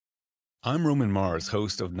I'm Roman Mars,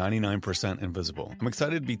 host of 99% Invisible. I'm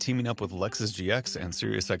excited to be teaming up with Lexus GX and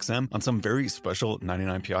SiriusXM on some very special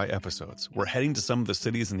 99PI episodes. We're heading to some of the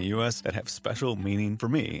cities in the U.S. that have special meaning for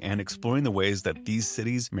me and exploring the ways that these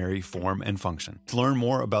cities marry form and function. To learn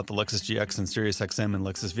more about the Lexus GX and SiriusXM and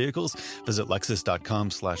Lexus vehicles, visit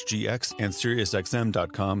lexus.com/GX and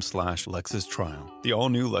SiriusXM.com/Lexus Trial. The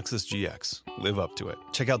all-new Lexus GX. Live up to it.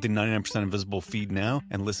 Check out the 99% Invisible feed now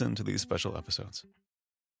and listen to these special episodes.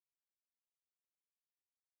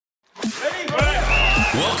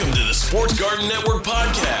 Welcome to the Sports Garden Network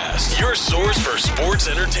podcast, your source for sports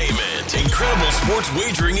entertainment, incredible sports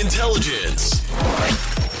wagering intelligence.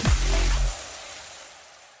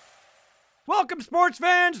 Welcome, sports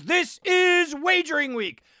fans. This is Wagering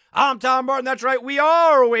Week. I'm Tom Barton. That's right. We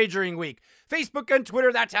are Wagering Week. Facebook and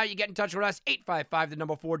Twitter, that's how you get in touch with us.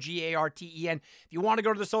 855-4GARTEN. If you want to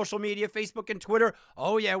go to the social media, Facebook and Twitter,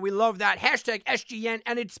 oh yeah, we love that. Hashtag SGN,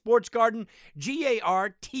 and it's Sports Garden,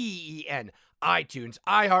 GARTEN. iTunes,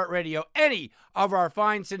 iHeartRadio, any of our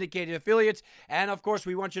fine syndicated affiliates. And, of course,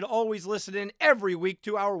 we want you to always listen in every week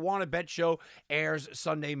to our Wanna Bet show. Airs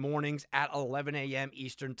Sunday mornings at 11 a.m.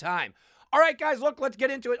 Eastern Time. All right, guys, look, let's get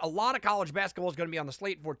into it. A lot of college basketball is going to be on the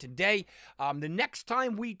slate for today. The next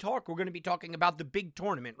time we talk, we're going to be talking about the big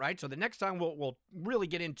tournament, right? So the next time we'll really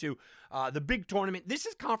get into the big tournament. This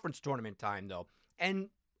is conference tournament time, though. And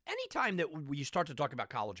anytime that you start to talk about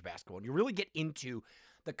college basketball and you really get into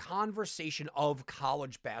the conversation of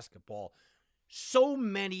college basketball, so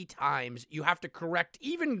many times you have to correct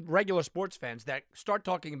even regular sports fans that start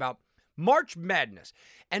talking about March Madness.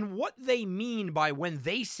 And what they mean by when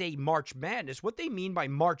they say March Madness, what they mean by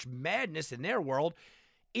March Madness in their world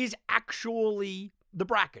is actually the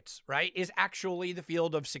brackets, right? Is actually the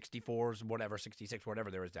field of 64s, whatever, 66,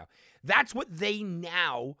 whatever there is now. That's what they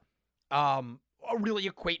now really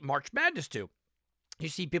equate March Madness to. You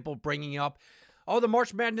see people bringing up, oh, the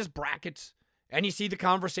March Madness brackets, and you see the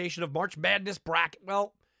conversation of March Madness bracket.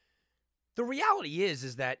 Well, the reality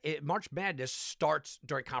is that March Madness starts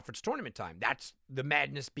during conference tournament time. That's the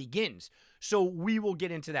madness begins. So we will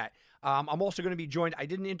get into that. I'm also going to be joined. I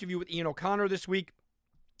did an interview with Ian O'Connor this week.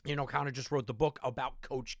 Ian O'Connor just wrote the book about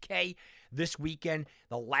Coach K this weekend.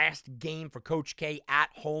 The last game for Coach K at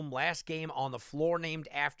home. Last game on the floor named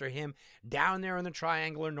after him down there in the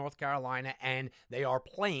Triangle in North Carolina. And they are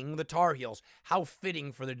playing the Tar Heels. How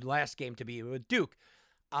fitting for the last game to be with Duke.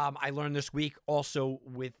 I learned this week also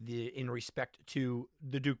in respect to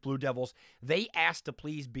the Duke Blue Devils, they asked to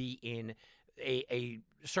please be in a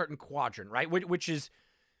certain quadrant, right? Which is,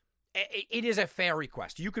 it is a fair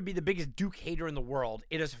request. You could be the biggest Duke hater in the world.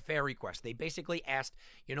 It is a fair request. They basically asked,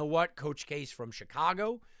 you know what, Coach K's from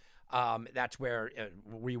Chicago. That's where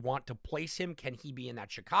we want to place him. Can he be in that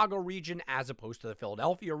Chicago region as opposed to the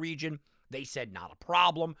Philadelphia region? They said not a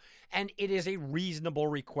problem, and it is a reasonable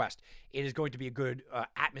request. It is going to be a good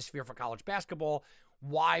atmosphere for college basketball.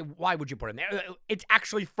 Why would you put him there? It's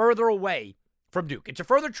actually further away from Duke. It's a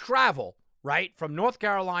further travel, right, from North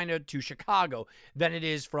Carolina to Chicago than it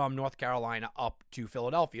is from North Carolina up to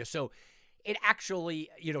Philadelphia. So it actually,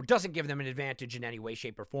 doesn't give them an advantage in any way,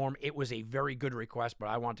 shape, or form. It was a very good request, but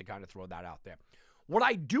I want to kind of throw that out there. What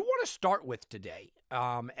I do want to start with today,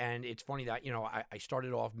 and it's funny that, I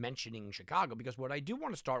started off mentioning Chicago because what I do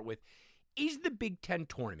want to start with is the Big Ten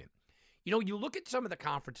tournament. You look at some of the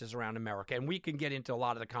conferences around America, and we can get into a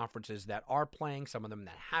lot of the conferences that are playing, some of them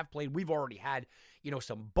that have played. We've already had,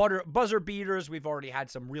 some buzzer beaters. We've already had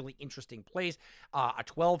some really interesting plays. A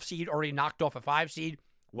 12 seed already knocked off a 5 seed.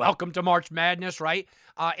 Welcome to March Madness, right?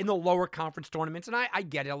 In the lower conference tournaments. And I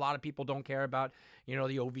get it. A lot of people don't care about, the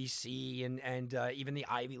OVC and even the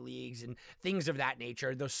Ivy Leagues and things of that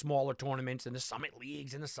nature, those smaller tournaments and the Summit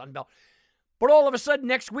Leagues and the Sun Belt. But all of a sudden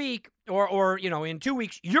next week or in 2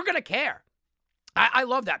 weeks, you're going to care. I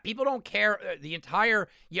love that. People don't care the entire,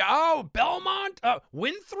 Belmont,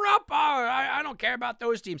 Winthrop, I don't care about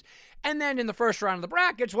those teams. And then in the first round of the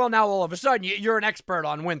brackets, well, now all of a sudden you're an expert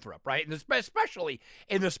on Winthrop, right? And especially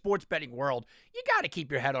in the sports betting world, you got to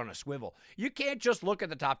keep your head on a swivel. You can't just look at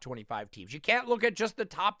the top 25 teams. You can't look at just the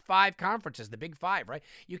top 5 conferences, the Big 5, right?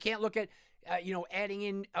 You can't look at, adding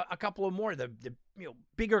in a couple of more, the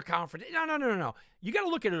bigger conference. No. You got to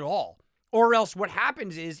look at it all. Or else what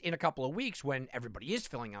happens is in a couple of weeks when everybody is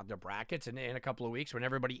filling out their brackets and in a couple of weeks when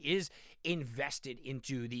everybody is invested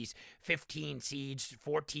into these 15 seeds,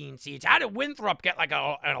 14 seeds, how did Winthrop get like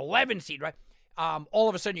an 11 seed, right? All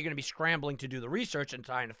of a sudden you're going to be scrambling to do the research and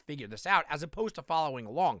trying to figure this out as opposed to following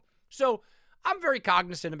along. So I'm very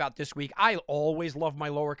cognizant about this week. I always love my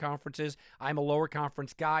lower conferences. I'm a lower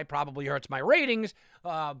conference guy. Probably hurts my ratings,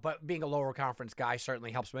 but being a lower conference guy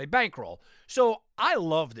certainly helps my bankroll. So I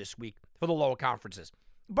love this week for the lower conferences.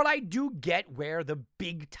 But I do get where the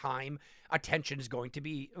big-time attention is going to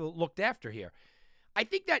be looked after here. I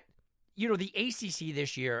think that, the ACC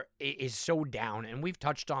this year is so down, and we've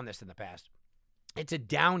touched on this in the past. It's a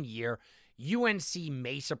down year. UNC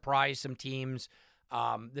may surprise some teams.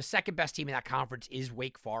 The second best team in that conference is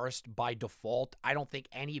Wake Forest by default. I don't think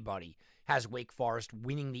anybody has Wake Forest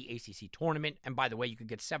winning the ACC tournament. And by the way, you could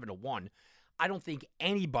get 7-1. I don't think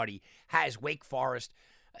anybody has Wake Forest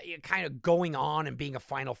kind of going on and being a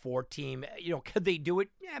Final Four team. Could they do it?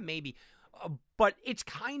 Yeah, maybe. But it's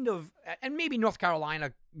kind of, and maybe North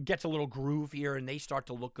Carolina gets a little groove here and they start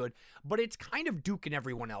to look good. But it's kind of Duke and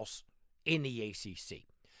everyone else in the ACC.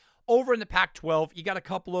 Over in the Pac-12, you got a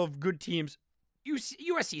couple of good teams.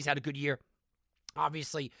 USC's had a good year.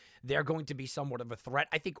 Obviously, they're going to be somewhat of a threat.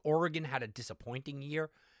 I think Oregon had a disappointing year.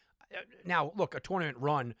 Now, look, a tournament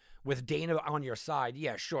run with Dana on your side,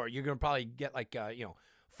 yeah, sure, you're going to probably get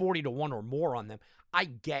 40-1 or more on them. I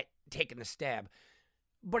get taking the stab.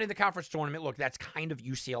 But in the conference tournament, look, that's kind of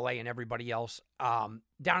UCLA and everybody else. Down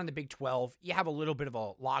in the Big 12, you have a little bit of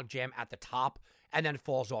a logjam at the top, and then it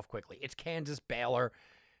falls off quickly. It's Kansas, Baylor,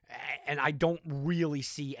 and I don't really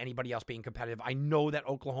see anybody else being competitive. I know that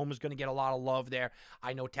Oklahoma's going to get a lot of love there.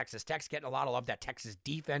 I know Texas Tech's getting a lot of love. That Texas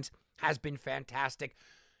defense has been fantastic.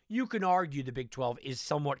 You can argue the Big 12 is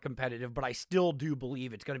somewhat competitive, but I still do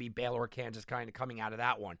believe it's going to be Baylor or Kansas kind of coming out of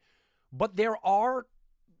that one. But there are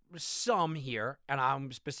some here, and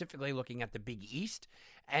I'm specifically looking at the Big East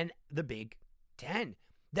and the Big Ten,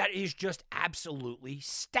 that is just absolutely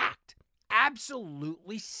stacked.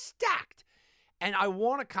 Absolutely stacked. And I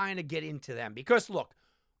want to kind of get into them because, look,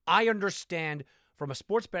 I understand from a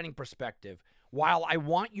sports betting perspective, while I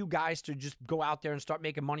want you guys to just go out there and start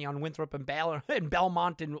making money on Winthrop and Baylor and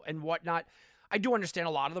Belmont and whatnot, I do understand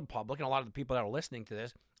a lot of the public and a lot of the people that are listening to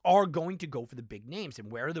this are going to go for the big names. And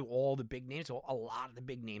where are all the big names? Well, a lot of the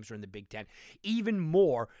big names are in the Big Ten, even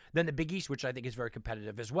more than the Big East, which I think is very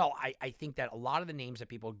competitive as well. I think that a lot of the names that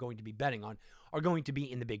people are going to be betting on are going to be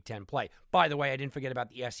in the Big Ten play. By the way, I didn't forget about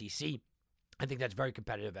the SEC. I think that's very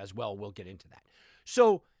competitive as well. We'll get into that.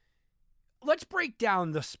 So let's break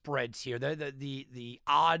down the spreads here, the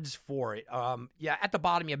odds for it. At the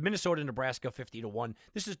bottom, you have Minnesota, Nebraska, 50-1.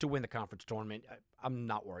 This is to win the conference tournament. I'm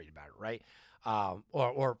not worried about it, right?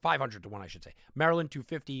 Or 500-1, I should say. Maryland,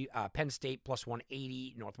 250. Penn State, plus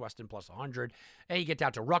 180. Northwestern, plus 100. And you get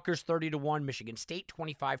down to Rutgers, 30-1. Michigan State,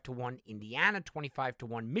 25-1. Indiana,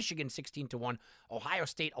 25-1. Michigan, 16-1. Ohio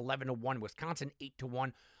State, 11-1. Wisconsin,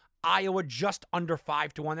 8-1. Iowa just under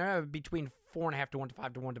 5-1. They're between 4.5-1 to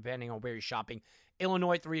 5-1, depending on where you're shopping.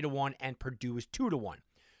 Illinois 3-1, and Purdue is 2-1.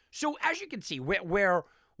 So as you can see, where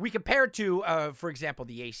we compare to, for example,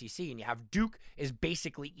 the ACC, and you have Duke is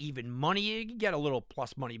basically even money. You can get a little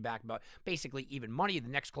plus money back, but basically even money. The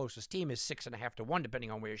next closest team is 6.5-1,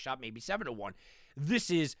 depending on where you shop, maybe 7-1.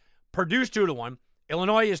 This is Purdue's 2-1.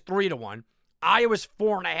 Illinois is 3-1. Iowa's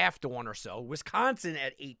 4.5-1 or so. Wisconsin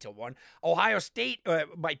at 8-1. Ohio State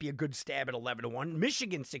might be a good stab at 11-1.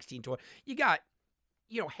 Michigan 16-1. You got,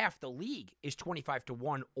 half the league is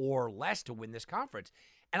 25-1 or less to win this conference.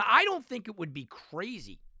 And I don't think it would be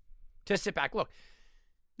crazy to sit back. Look,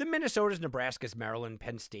 the Minnesotas, Nebraskas, Maryland,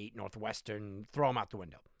 Penn State, Northwestern, throw them out the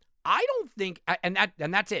window. I don't think, and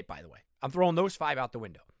that's it, by the way. I'm throwing those 5 out the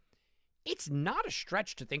window. It's not a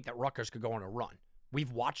stretch to think that Rutgers could go on a run.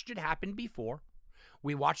 We've watched it happen before.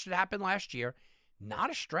 We watched it happen last year. Not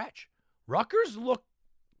a stretch. Rutgers look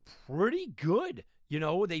pretty good.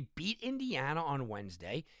 They beat Indiana on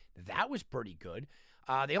Wednesday. That was pretty good.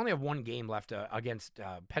 They only have one game left against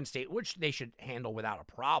Penn State, which they should handle without a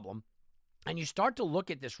problem. And you start to look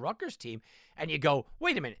at this Rutgers team, and you go,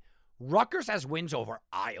 wait a minute. Rutgers has wins over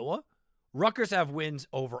Iowa. Rutgers have wins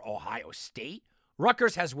over Ohio State.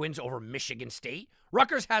 Rutgers has wins over Michigan State.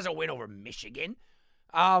 Rutgers has a win over Michigan.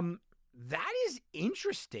 That is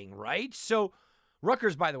interesting, right? So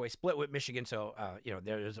Rutgers, by the way, split with Michigan, so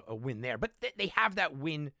there's a win there. But they have that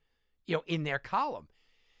win, in their column.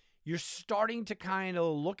 You're starting to kind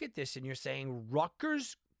of look at this and you're saying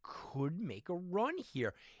Rutgers could make a run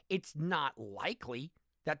here. It's not likely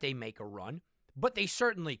that they make a run, but they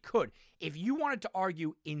certainly could. If you wanted to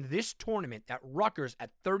argue in this tournament that Rutgers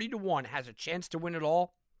at 30-1 has a chance to win it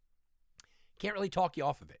all, can't really talk you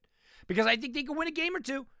off of it. Because I think they could win a game or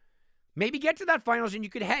two. Maybe get to that finals and you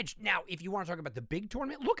could hedge. Now, if you want to talk about the big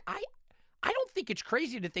tournament, look, I don't think it's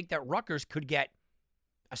crazy to think that Rutgers could get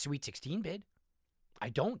a Sweet 16 bid. I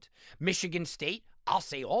don't. Michigan State, I'll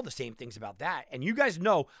say all the same things about that. And you guys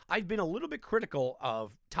know I've been a little bit critical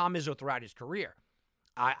of Tom Izzo throughout his career.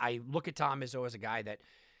 I look at Tom Izzo as a guy that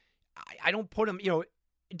I don't put him,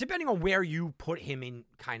 depending on where you put him in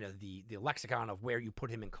kind of the lexicon of where you put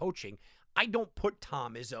him in coaching, I don't put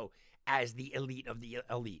Tom Izzo as the elite of the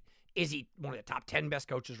elite. Is he one of the top 10 best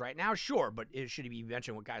coaches right now? Sure, but should he be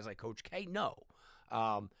mentioned with guys like Coach K? No.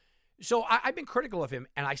 So I've been critical of him,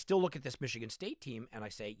 and I still look at this Michigan State team, and I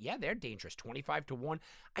say, yeah, they're dangerous, 25-1.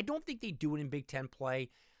 I don't think they do it in Big Ten play.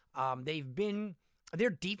 Their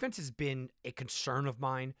defense has been a concern of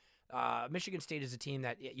mine. Michigan State is a team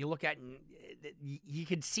that you look at and you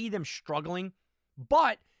can see them struggling,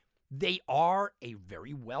 but they are a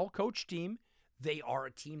very well-coached team. They are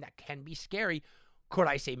a team that can be scary. Could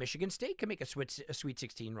I say Michigan State can make a Sweet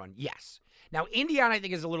 16 run? Yes. Now, Indiana, I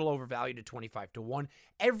think, is a little overvalued at 25-1.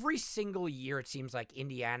 Every single year, it seems like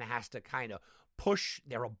Indiana has to kind of push.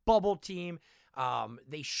 They're a bubble team.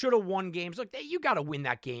 They should have won games. Look, you got to win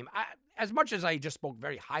that game. As much as I just spoke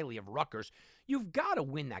very highly of Rutgers, you've got to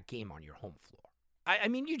win that game on your home floor. I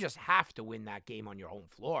mean, you just have to win that game on your home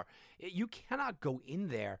floor. You cannot go in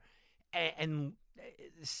there and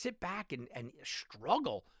sit back and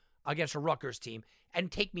struggle against a Rutgers team and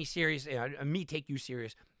take me serious, take you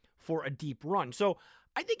serious for a deep run. So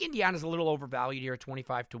I think Indiana's a little overvalued here at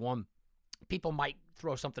 25-1. People might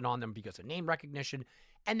throw something on them because of name recognition.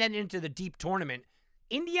 And then into the deep tournament,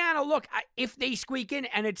 Indiana, look, if they squeak in,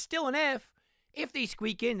 and it's still an if they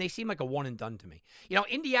squeak in, they seem like a one and done to me.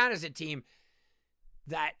 Indiana's a team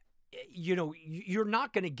that, you're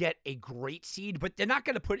not going to get a great seed, but they're not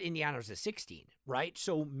going to put Indiana as a 16, right?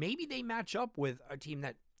 So maybe they match up with a team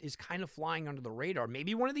that is kind of flying under the radar.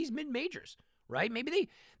 Maybe one of these mid-majors, right? Maybe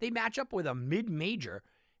they match up with a mid-major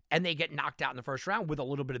and they get knocked out in the first round with a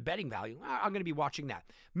little bit of betting value. I'm going to be watching that.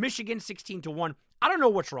 Michigan 16-1. I don't know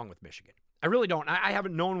what's wrong with Michigan. I really don't. I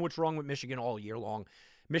haven't known what's wrong with Michigan all year long.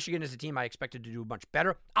 Michigan is a team I expected to do much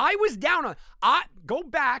better. I was down on. Go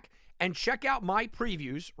back and check out my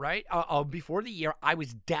previews, right? Before the year, I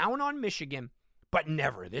was down on Michigan, but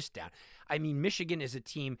never this down. I mean, Michigan is a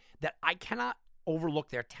team that I cannot overlook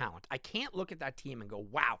their talent. I can't look at that team and go,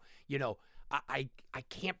 wow, I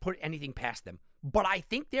can't put anything past them. But I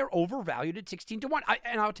think they're overvalued at 16-1.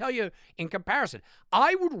 And I'll tell you, in comparison,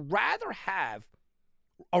 I would rather have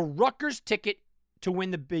a Rutgers ticket to win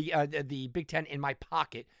the Big Ten in my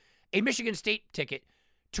pocket, a Michigan State ticket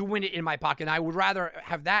to win it in my pocket. And I would rather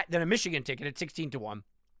have that than a Michigan ticket at 16-1.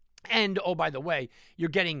 And, oh, by the way, you're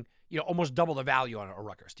getting almost double the value on a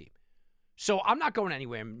Rutgers team. So I'm not going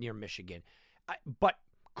anywhere near Michigan. But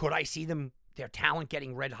could I see their talent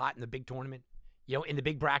getting red hot in the big tournament? In the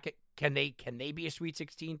big bracket? Can they be a Sweet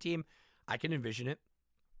 16 team? I can envision it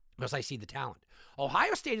because I see the talent.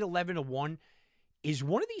 Ohio State at 11-1 is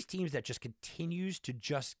one of these teams that just continues to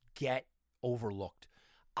just get overlooked.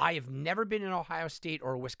 I have never been an Ohio State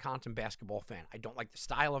or a Wisconsin basketball fan. I don't like the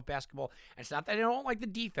style of basketball. And it's not that I don't like the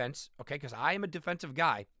defense, okay, because I am a defensive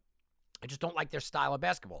guy. I just don't like their style of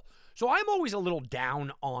basketball. So I'm always a little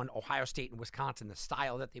down on Ohio State and Wisconsin, the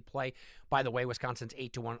style that they play. By the way, Wisconsin's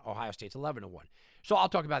 8-1, Ohio State's 11-1. So I'll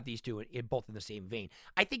talk about these two both in the same vein.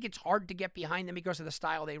 I think it's hard to get behind them because of the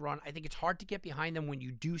style they run. I think it's hard to get behind them when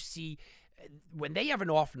you do see when they have an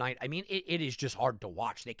off night. I mean, it is just hard to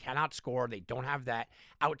watch. They cannot score. They don't have that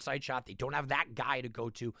outside shot. They don't have that guy to go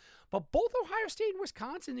to. But both Ohio State and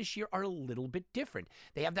Wisconsin this year are a little bit different.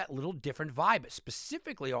 They have that little different vibe,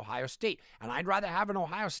 specifically Ohio State. And I'd rather have an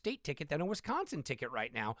Ohio State ticket than a Wisconsin ticket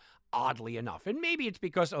right now, oddly enough. And maybe it's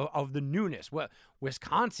because of the newness. Well,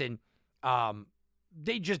 Wisconsin,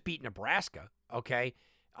 they just beat Nebraska, okay?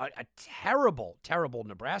 A terrible, terrible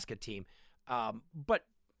Nebraska team. But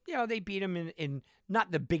they beat them in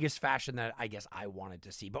not the biggest fashion that I guess I wanted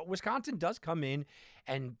to see. But Wisconsin does come in,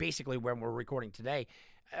 and basically when we're recording today,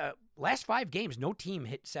 last 5 games, no team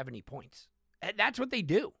hit 70 points. That's what they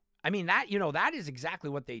do. I mean, that is exactly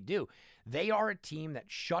what they do. They are a team that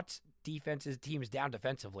shuts teams down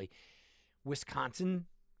defensively. Wisconsin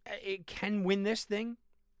can win this thing.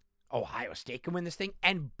 Ohio State can win this thing.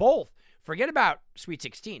 And both, forget about Sweet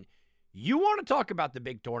 16. You want to talk about the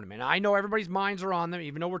big tournament. I know everybody's minds are on them,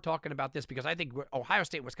 even though we're talking about this, because I think Ohio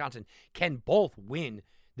State and Wisconsin can both win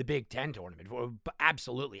the Big Ten tournament.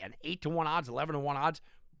 Absolutely. And 8-1 odds, 11-1 odds,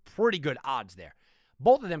 pretty good odds there.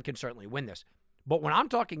 Both of them can certainly win this. But when I'm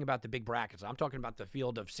talking about the big brackets, I'm talking about the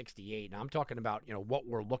field of 68, and I'm talking about, what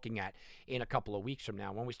we're looking at in a couple of weeks from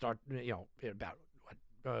now when we start,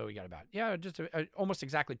 almost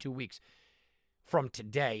exactly 2 weeks from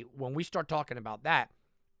today. When we start talking about that,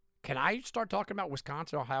 can I start talking about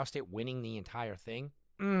Wisconsin, Ohio State winning the entire thing?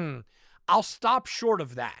 I'll stop short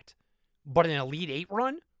of that. But an Elite 8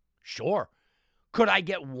 run? Sure. Could I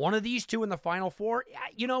get one of these two in the Final Four?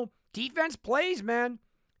 Defense plays, man.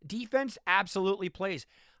 Defense absolutely plays.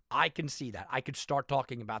 I can see that. I could start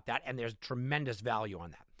talking about that, and there's tremendous value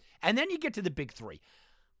on that. And then you get to the big three.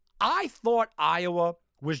 I thought Iowa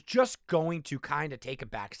was just going to kind of take a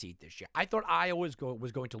backseat this year. I thought Iowa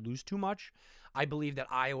was going to lose too much. I believe that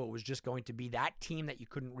Iowa was just going to be that team that you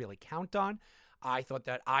couldn't really count on. I thought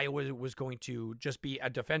that Iowa was going to just be a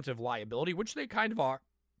defensive liability, which they kind of are.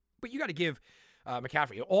 But you got to give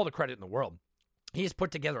McCaffrey all the credit in the world. He has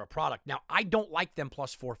put together a product. Now, I don't like them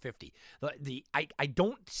plus 450. I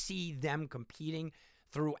don't see them competing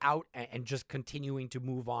throughout and just continuing to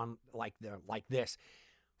move on like this.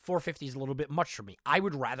 450 is a little bit much for me. I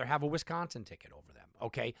would rather have a Wisconsin ticket over them,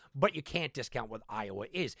 okay? But you can't discount what Iowa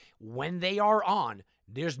is. When they are on,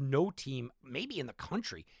 there's no team, maybe in the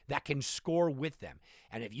country, that can score with them.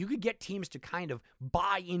 And if you could get teams to kind of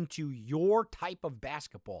buy into your type of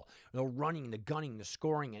basketball, the running, the gunning, the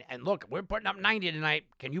scoring, and look, we're putting up 90 tonight.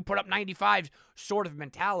 Can you put up 95 sort of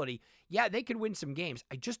mentality? Yeah, they could win some games.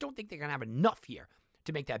 I just don't think they're going to have enough here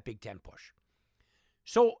to make that Big Ten push.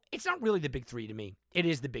 So it's not really the big three to me. It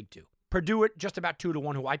is the big two. Purdue at just about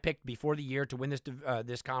 2-1, who I picked before the year to win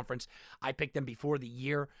this conference. I picked them before the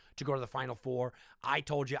year to go to the Final Four. I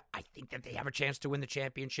told you I think that they have a chance to win the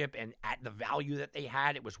championship, and at the value that they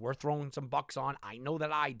had, it was worth throwing some bucks on. I know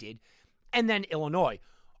that I did. And then Illinois,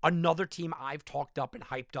 another team I've talked up and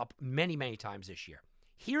hyped up many, many times this year.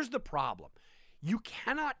 Here's the problem. You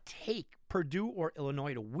cannot take Purdue or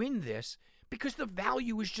Illinois to win this because the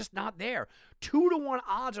value is just not there. 2-1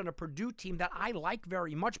 odds on a Purdue team that I like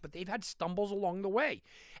very much, but they've had stumbles along the way.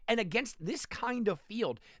 And against this kind of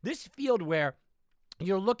field, this field where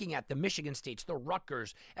you're looking at the Michigan States, the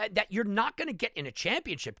Rutgers, that you're not going to get in a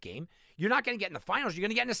championship game. You're not going to get in the finals. You're going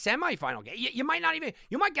to get in a semifinal game. You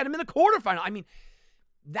might get them in the quarterfinal. I mean,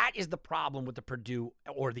 that is the problem with the Purdue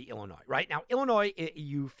or the Illinois, right? Now, Illinois,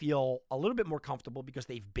 you feel a little bit more comfortable because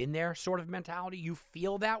they've been there sort of mentality. You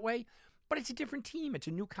feel that way. But it's a different team. It's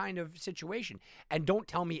a new kind of situation. And don't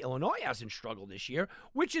tell me Illinois hasn't struggled this year,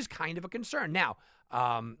 which is kind of a concern. Now,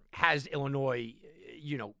 has Illinois,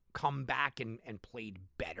 come back and played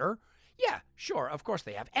better? Yeah, sure. Of course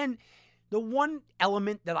they have. And the one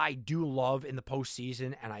element that I do love in the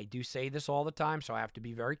postseason, and I do say this all the time, so I have to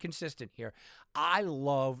be very consistent here, I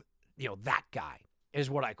love, that guy is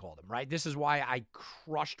what I called him, right? This is why I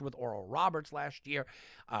crushed with Oral Roberts last year,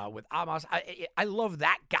 with Amos. I love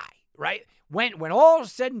that guy. Right? When all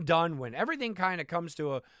is said and done, when everything kind of comes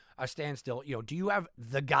to a standstill, do you have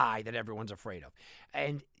the guy that everyone's afraid of?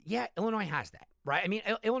 And yeah, Illinois has that, right? I mean,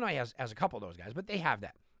 Illinois has a couple of those guys, but they have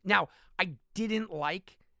that. Now, I didn't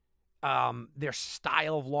like their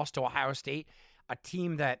style of loss to Ohio State, a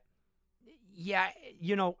team that,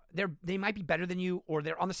 they might be better than you or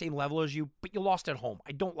they're on the same level as you, but you lost at home.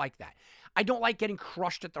 I don't like that. I don't like getting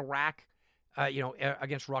crushed at the rack,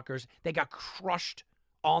 against Rutgers. They got crushed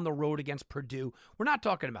on the road against Purdue. We're not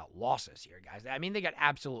talking about losses here, guys. I mean, they got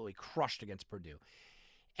absolutely crushed against Purdue.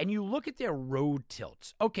 And you look at their road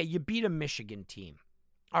tilts. Okay, you beat a Michigan team.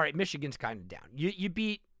 All right, Michigan's kind of down. You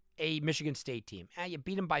beat a Michigan State team. You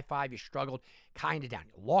beat them by 5. You struggled, kind of down.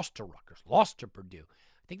 You lost to Rutgers, lost to Purdue.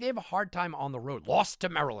 I think they have a hard time on the road. Lost to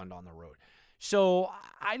Maryland on the road. So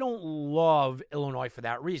I don't love Illinois for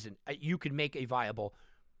that reason. You could make a viable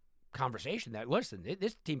conversation that, listen,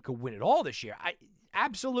 this team could win it all this year.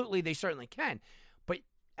 Absolutely, they certainly can. But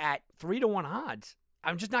at 3-1 odds,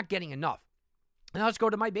 I'm just not getting enough. Now let's go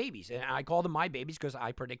to my babies. And I call them my babies because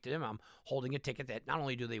I predicted them. I'm holding a ticket that not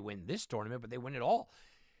only do they win this tournament, but they win it all.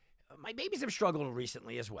 My babies have struggled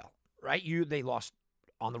recently as well, right? They lost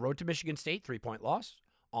on the road to Michigan State, 3-point loss.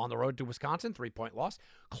 On the road to Wisconsin, 3-point loss.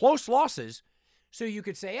 Close losses. So you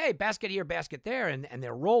could say, hey, basket here, basket there, and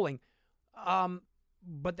they're rolling.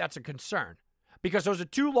 But that's a concern. Because those are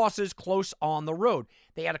 2 losses close on the road.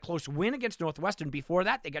 They had a close win against Northwestern. Before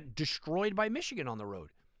that, they got destroyed by Michigan on the road.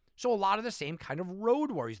 So a lot of the same kind of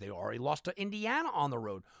road worries. They already lost to Indiana on the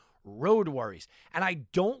road. Road worries. And I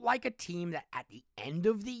don't like a team that at the end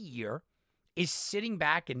of the year is sitting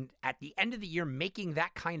back and at the end of the year making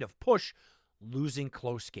that kind of push, losing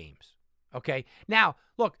close games. Okay? Now,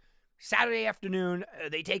 look, Saturday afternoon,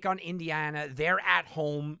 they take on Indiana. They're at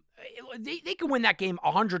home. They can win that game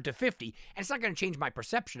 100-50, and it's not going to change my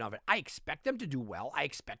perception of it. I expect them to do well. I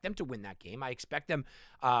expect them to win that game. I expect them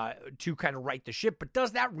to kind of right the ship. But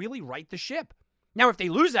does that really right the ship? Now, if they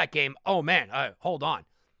lose that game, oh, man, hold on.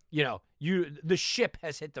 The ship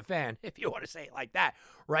has hit the fan, if you want to say it like that,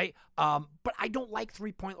 right? But I don't like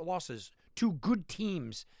 3-point losses to good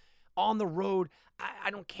teams on the road.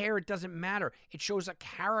 I don't care. It doesn't matter. It shows a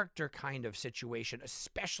character kind of situation,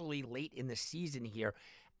 especially late in the season here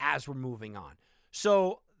as we're moving on.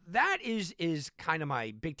 So that is kind of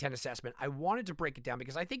my Big Ten assessment. I wanted to break it down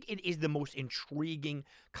because I think it is the most intriguing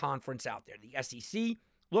conference out there. The SEC,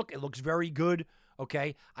 look, it looks very good.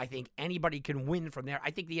 Okay, I think anybody can win from there.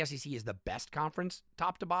 I think the SEC is the best conference,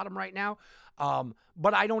 top to bottom right now.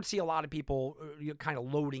 But I don't see a lot of people kind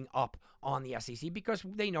of loading up on the SEC because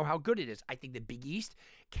they know how good it is. I think the Big East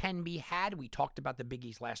can be had. We talked about the Big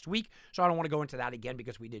East last week, so I don't want to go into that again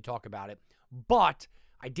because we did talk about it. But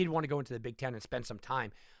I did want to go into the Big Ten and spend some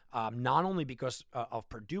time. Not only because of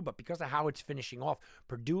Purdue, but because of how it's finishing off.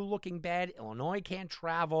 Purdue looking bad. Illinois can't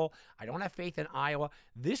travel. I don't have faith in Iowa.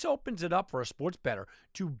 This opens it up for a sports bettor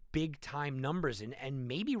to big-time numbers. And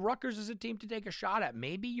maybe Rutgers is a team to take a shot at.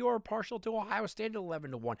 Maybe you're partial to Ohio State at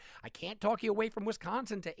 11-1. I can't talk you away from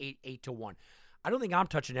Wisconsin to 8-1. I don't think I'm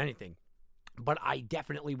touching anything. But I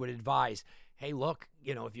definitely would advise, hey, look,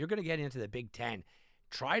 if you're going to get into the Big Ten,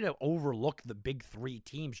 try to overlook the big three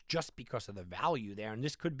teams just because of the value there. And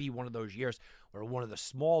this could be one of those years where one of the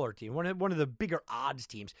smaller teams, one of the bigger odds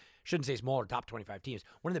teams, shouldn't say smaller, top 25 teams,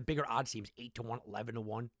 one of the bigger odds teams, 8-1,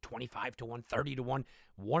 11-1, 25-1, 30-1,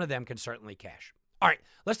 one of them can certainly cash. All right,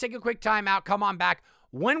 let's take a quick timeout. Come on back.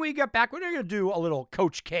 When we get back, we're going to do a little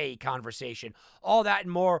Coach K conversation. All that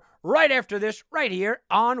and more right after this, right here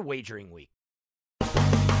on Wagering Week.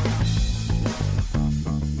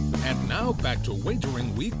 And now back to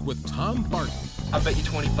Wagering Week with Tom Barton. I'll bet you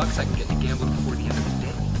 $20 I can get you gambling before the end of the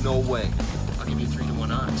day. No way. I'll give you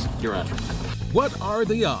 3-1 odds. You're on. What are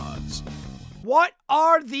the odds? What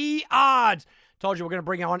are the odds? Told you we're going to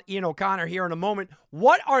bring on Ian O'Connor here in a moment.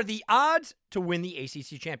 What are the odds to win the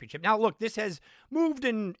ACC championship? Now, look, this has moved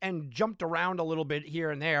and jumped around a little bit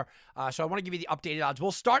here and there, so I want to give you the updated odds.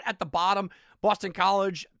 We'll start at the bottom. Boston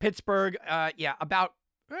College, Pittsburgh, about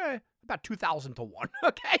 2,000 to 1.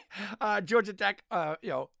 Okay, Georgia Tech,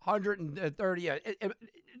 130,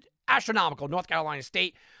 astronomical. North Carolina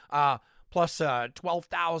State, plus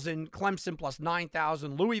 12,000. Clemson plus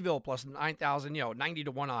 9,000. Louisville plus 9,000. 90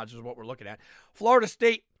 to 1 odds is what we're looking at. Florida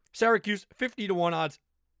State, Syracuse, 50 to 1 odds.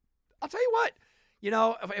 I'll tell you what,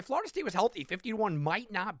 if Florida State was healthy, 50 to 1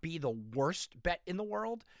 might not be the worst bet in the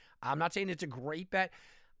world. I'm not saying it's a great bet.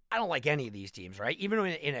 I don't like any of these teams, right? Even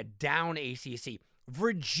in a down ACC.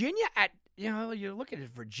 Virginia at, you look at it,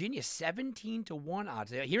 Virginia 17 to 1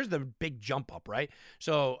 odds. Here's the big jump up, right?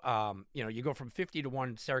 So, you go from 50 to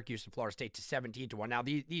 1 Syracuse and Florida State to 17 to 1. Now,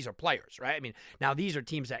 these are players, right? I mean, now these are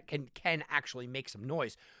teams that can actually make some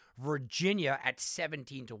noise. Virginia at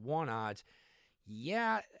 17 to 1 odds.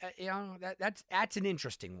 Yeah, that's an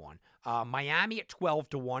interesting one. Miami at 12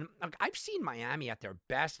 to 1. Look, I've seen Miami at their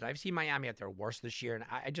best, and I've seen Miami at their worst this year, and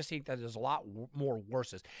I just think that there's a lot more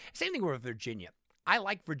worses. Same thing with Virginia. I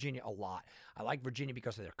like Virginia a lot. I like Virginia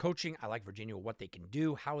because of their coaching. I like Virginia, what they can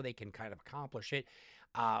do, how they can kind of accomplish it.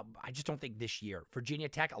 I just don't think this year. Virginia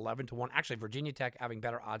Tech, 11 to 1. Actually, Virginia Tech having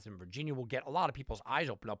better odds than Virginia will get a lot of people's eyes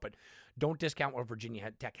open up, but don't discount what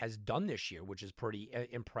Virginia Tech has done this year, which is pretty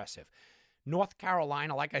impressive. North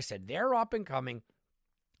Carolina, like I said, they're up and coming.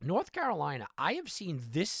 North Carolina, I have seen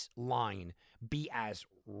this line be as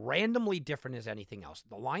randomly different as anything else.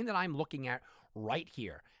 The line that I'm looking at right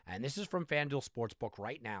here, and this is from FanDuel Sportsbook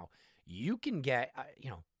right now, you can get,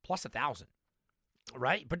 plus 1,000,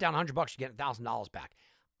 right? Put down $100, you get $1,000 back.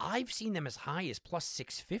 I've seen them as high as plus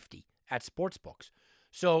 650 at Sportsbooks.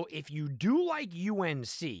 So if you do like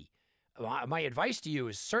UNC, my advice to you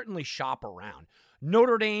is certainly shop around.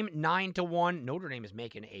 Notre Dame, 9 to 1. Notre Dame is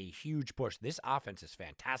making a huge push. This offense is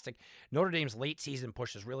fantastic. Notre Dame's late season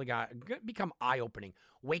push has really become eye-opening.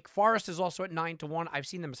 Wake Forest is also at 9 to 1. I've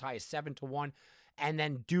seen them as high as 7 to 1. And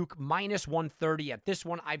then Duke, minus 130 at this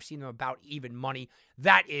one. I've seen them about even money.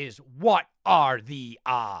 That is, what are the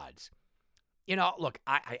odds? Look,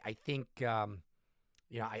 I think...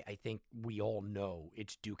 I think we all know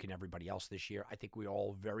it's Duke and everybody else this year. I think we're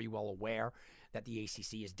all very well aware that the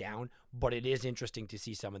ACC is down, but it is interesting to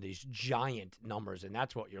see some of these giant numbers, and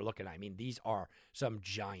that's what you're looking at. I mean, these are some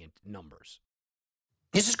giant numbers.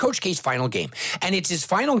 This is Coach K's final game, and it's his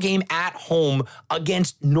final game at home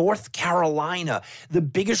against North Carolina, the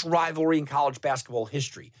biggest rivalry in college basketball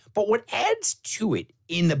history. But what adds to it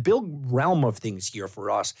in the big realm of things here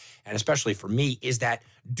for us, and especially for me, is that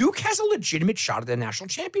Duke has a legitimate shot at the national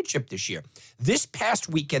championship this year. This past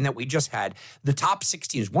weekend that we just had, the top 6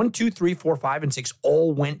 teams, 1, 2, 3, 4, 5, and 6,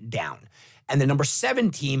 all went down. And the number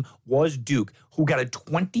 7 team was Duke, who got a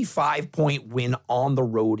 25-point win on the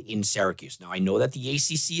road in Syracuse. Now, I know that the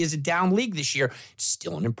ACC is a down league this year. It's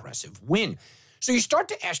still an impressive win. So you start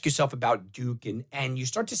to ask yourself about Duke, and you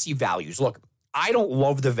start to see values. Look, I don't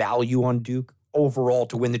love the value on Duke. overall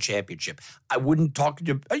to win the championship. I wouldn't talk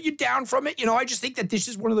to you down from it. I just think that this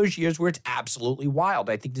is one of those years where it's absolutely wild.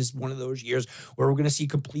 I think this is one of those years where we're going to see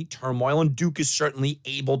complete turmoil, and Duke is certainly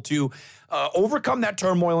able to overcome that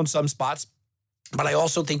turmoil in some spots. But I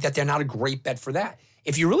also think that they're not a great bet for that.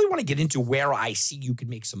 If you really want to get into where I see you could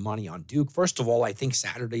make some money on Duke, first of all, I think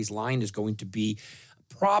Saturday's line is going to be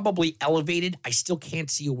probably elevated. I still can't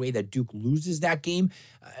see a way that Duke loses that game.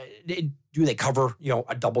 Do they cover,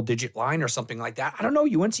 a double-digit line or something like that? I don't know.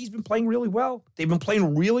 UNC's been playing really well. They've been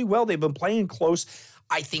playing really well. They've been playing close.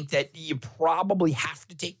 I think that you probably have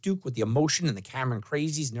to take Duke with the emotion and the Cameron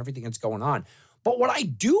crazies and everything that's going on. But what I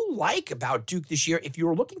do like about Duke this year, if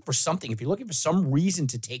you're looking for something, if you're looking for some reason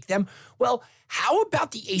to take them, well, how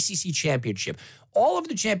about the ACC championship? All of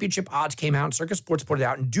the championship odds came out, Circus Sports put it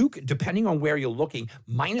out, and Duke, depending on where you're looking,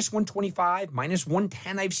 minus 125, minus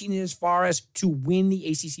 110, I've seen it as far as to win the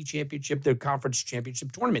ACC championship, the conference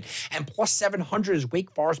championship tournament. And plus 700 is Wake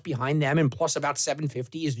Forest behind them, and plus about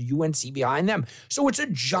 750 is UNC behind them. So it's a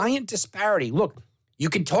giant disparity. Look, you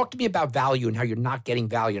can talk to me about value and how you're not getting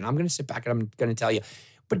value, and I'm going to sit back and I'm going to tell you,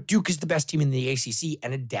 but Duke is the best team in the ACC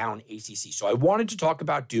and a down ACC. So I wanted to talk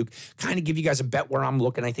about Duke, kind of give you guys a bet where I'm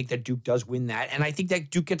looking. I think that Duke does win that, and I think that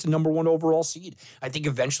Duke gets a number 1 overall seed. I think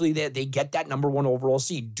eventually they get that number 1 overall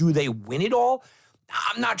seed. Do they win it all?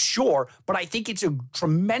 I'm not sure, but I think it's a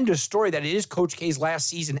tremendous story that it is Coach K's last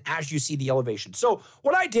season as you see the elevation. So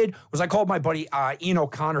what I did was I called my buddy Ian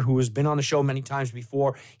O'Connor, who has been on the show many times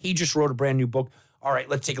before. He just wrote a brand new book. All right,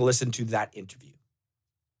 let's take a listen to that interview.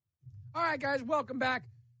 All right, guys, welcome back.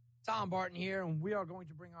 Tom Barton here, and we are going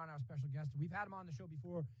to bring on our special guest. We've had him on the show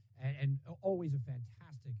before, and always a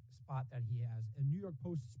fantastic spot that he has. A New York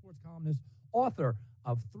Post sports columnist, author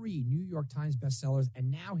of 3 New York Times bestsellers,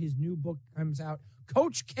 and now his new book comes out,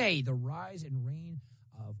 Coach K, The Rise and Reign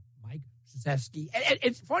of Mike Krzyzewski. And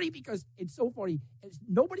it's funny because it's so funny.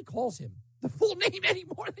 Nobody calls him the full name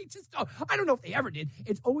anymore. They just don't. I don't know if they ever did.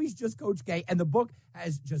 It's always just Coach K, and the book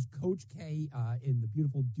has just Coach K in the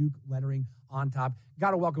beautiful Duke lettering on top.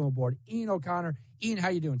 Got to welcome aboard Ian O'Connor. Ian, how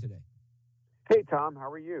you doing today? Hey, Tom. How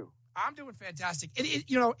are you? I'm doing fantastic.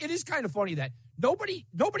 It is kind of funny that nobody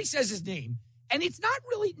says his name, and it's not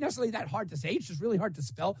really necessarily that hard to say. It's just really hard to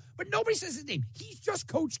spell, but nobody says his name. He's just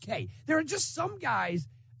Coach K. There are just some guys,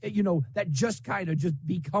 that just kind of just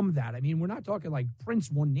become that. I mean, we're not talking like Prince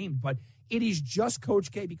one named, but it is just Coach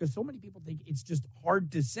K because so many people think it's just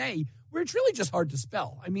hard to say, where it's really just hard to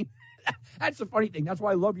spell. I mean, that's the funny thing. That's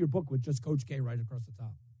why I love your book with just Coach K right across the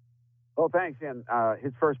top. Well, thanks. And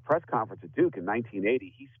his first press conference at Duke in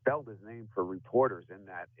 1980, he spelled his name for reporters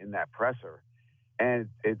in that presser. And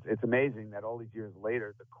it's amazing that all these years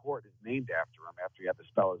later, the court is named after him after you have to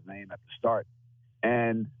spell his name at the start.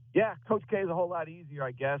 And, yeah, Coach K is a whole lot easier,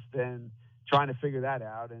 I guess, than trying to figure that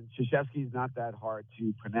out. And Krzyzewski is not that hard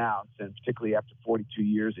to pronounce, and particularly after 42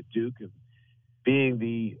 years at Duke and being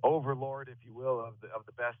the overlord, if you will, of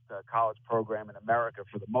the best college program in America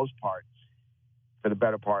for the most part, for the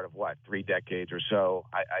better part of, 3 decades or so.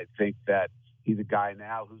 I think that he's a guy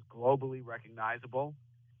now who's globally recognizable.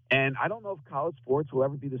 And I don't know if college sports will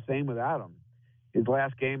ever be the same without him. His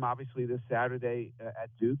last game, obviously, this Saturday at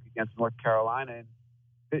Duke against North Carolina. And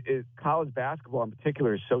college basketball in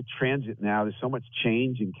particular is so transient now. There's so much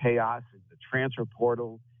change and chaos in the transfer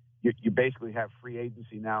portal. You basically have free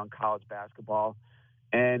agency now in college basketball.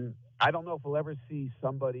 And I don't know if we'll ever see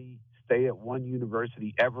somebody stay at one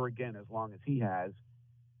university ever again as long as he has.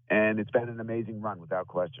 And it's been an amazing run without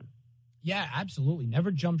question. Yeah, absolutely.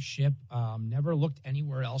 Never jumped ship, never looked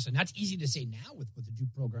anywhere else. And that's easy to say now with what the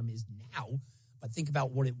Duke program is now. But think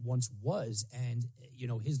about what it once was and,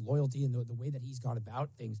 his loyalty and the way that he's gone about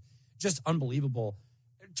things, just unbelievable.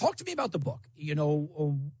 Talk to me about the book.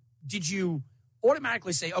 Did you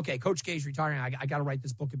automatically say, okay, Coach K is retiring, I got to write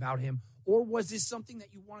this book about him? Or was this something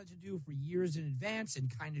that you wanted to do for years in advance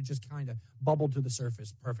and kind of bubbled to the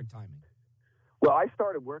surface? Perfect timing. Well, I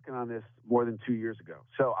started working on this more than 2 years ago.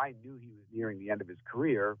 So I knew he was nearing the end of his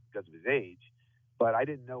career because of his age, but I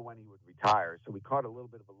didn't know when he would retire. So we caught a little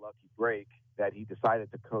bit of a lucky break that he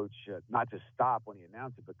decided to coach, not just stop when he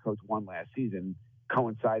announced it, but coach one last season,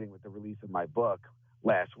 coinciding with the release of my book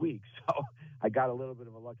last week. So I got a little bit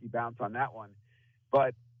of a lucky bounce on that one.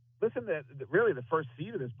 But listen, really the first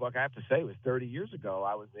seed of this book, I have to say, was 30 years ago.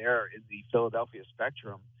 I was there in the Philadelphia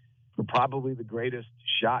Spectrum for probably the greatest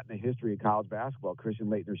shot in the history of college basketball. Christian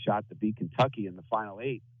Laettner shot to beat Kentucky in the Final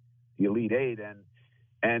Eight, the Elite Eight.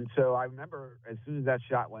 And so I remember as soon as that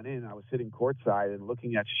shot went in, I was sitting courtside and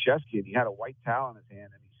looking at Krzyzewski, and he had a white towel in his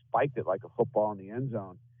hand, and he spiked it like a football in the end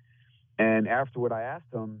zone. And afterward, I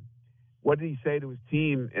asked him, what did he say to his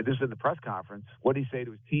team? And this is in the press conference. What did he say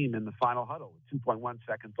to his team in the final huddle? With 2.1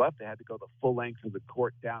 seconds left, they had to go the full length of the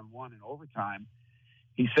court down one in overtime.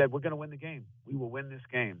 He said, "We're going to win the game. We will win this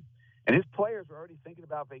game." And his players were already thinking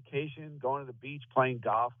about vacation, going to the beach, playing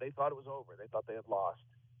golf. They thought it was over. They thought they had lost.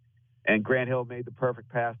 And Grant Hill made the perfect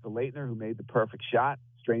pass to Leitner, who made the perfect shot,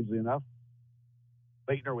 strangely enough.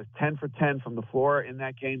 Leitner was 10 for 10 from the floor in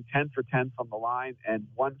that game, 10 for 10 from the line, and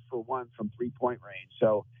 1 for 1 from three-point range.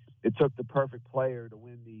 So it took the perfect player to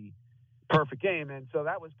win the perfect game. And so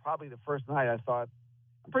that was probably the first night I thought,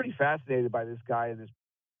 I'm pretty fascinated by this guy and this.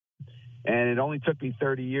 And it only took me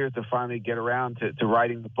 30 years to finally get around to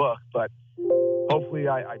writing the book. But hopefully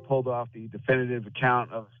I pulled off the definitive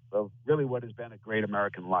account of really what has been a great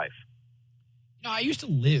American life. You know, I used to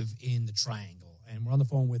live in the Triangle, and we're on the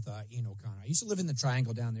phone with Ian O'Connor. I used to live in the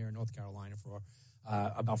Triangle down there in North Carolina for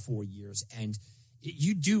about 4 years. And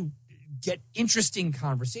you do get interesting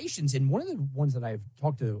conversations. And one of the ones that I've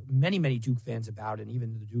talked to many, many Duke fans about, and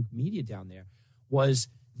even the Duke media down there, was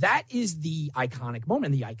that is the iconic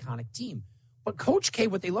moment, the iconic team. But Coach K,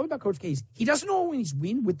 what they love about Coach K is he doesn't always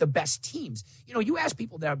win with the best teams. You know, you ask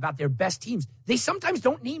people there about their best teams, they sometimes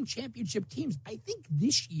don't name championship teams. I think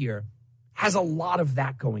this year has a lot of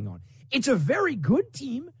that going on. It's a very good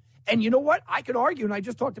team. And you know what? I could argue, and I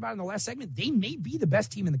just talked about it in the last segment, they may be the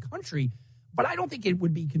best team in the country, but I don't think it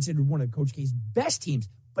would be considered one of Coach K's best teams.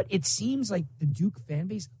 But it seems like the Duke fan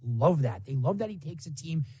base love that. They love that he takes a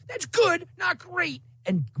team that's good, not great,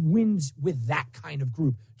 and wins with that kind of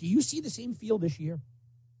group. Do you see the same feel this year?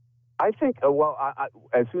 I think,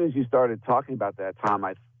 as soon as you started talking about that, Tom,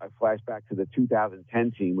 I flashed back to the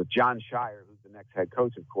 2010 team with John Shire, who's the next head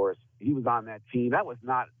coach, of course. He was on that team. That was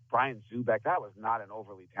not Brian Zubek. That was not an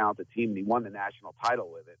overly talented team, and he won the national title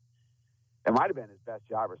with it. It might have been his best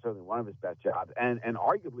job, or certainly one of his best jobs, and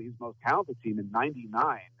arguably his most talented team in '99,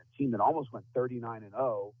 a team that almost went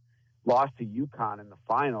 39-0, lost to UConn in the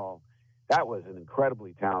final. That was an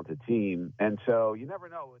incredibly talented team, and so you never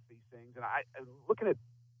know with these things. And looking at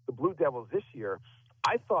the Blue Devils this year,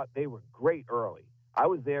 I thought they were great early. I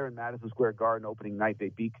was there in Madison Square Garden opening night. They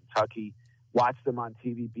beat Kentucky, watched them on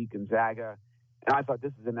TV, beat Gonzaga, and I thought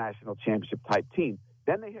this is a national championship type team.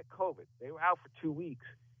 Then they hit COVID. They were out for 2 weeks.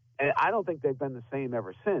 And I don't think they've been the same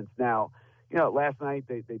ever since. Now, you know, last night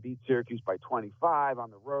they beat Syracuse by 25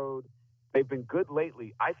 on the road. They've been good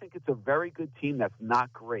lately. I think it's a very good team that's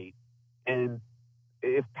not great. And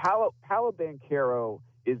if Paolo Banchero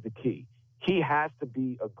is the key, he has to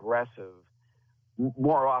be aggressive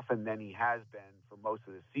more often than he has been for most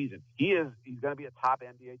of the season. He's going to be a top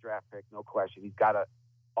NBA draft pick, no question. He's got an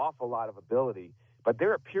awful lot of ability. But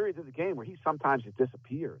there are periods of the game where he sometimes just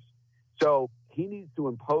disappears. So he needs to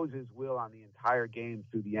impose his will on the entire game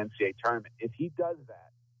through the NCAA tournament. If he does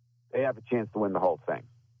that, they have a chance to win the whole thing.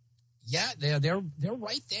 Yeah, they're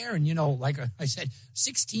right there. And, you know, like I said,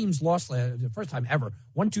 6 teams lost the first time ever.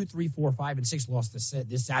 1, 2, 3, 4, 5, and 6 lost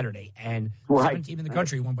this Saturday. And 7 teams in the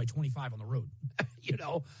country won by 25 on the road. You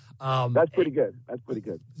know? That's pretty good. That's pretty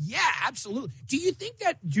good. Yeah, absolutely. Do you think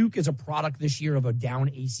that Duke is a product this year of a down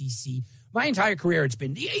ACC? My entire career, it's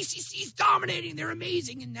been the ACC's dominating. They're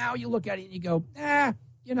amazing. And now you look at it and you go,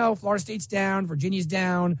 you know, Florida State's down, Virginia's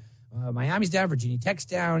down, Miami's down, Virginia Tech's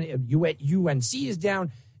down, UNC is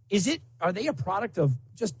down. Are they a product of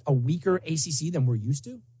just a weaker ACC than we're used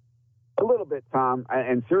to? A little bit, Tom.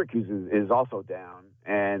 And Syracuse is also down.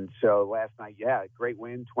 And so last night, great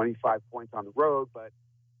win, 25 points on the road, but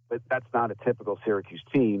that's not a typical Syracuse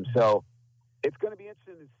team. So it's going to be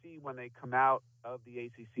interesting to see when they come out of the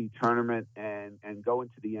ACC tournament and go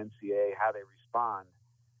into the NCAA, how they respond.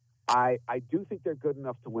 I do think they're good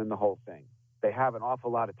enough to win the whole thing. They have an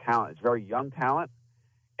awful lot of talent. It's very young talent.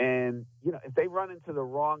 And, you know, if they run into the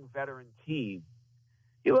wrong veteran team,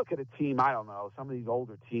 you look at a team, I don't know, some of these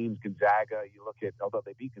older teams, Gonzaga, you look at, although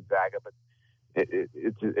they beat Gonzaga, but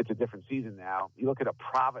it's a different season now. You look at a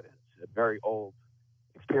Providence, a very old,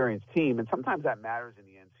 experienced team, and sometimes that matters in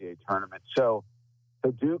the NCAA tournament. So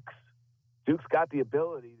Duke's got the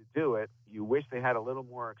ability to do it. You wish they had a little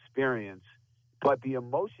more experience, but the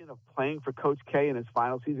emotion of playing for Coach K in his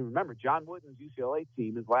final season. Remember, John Wooden's UCLA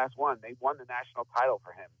team, his last one, they won the national title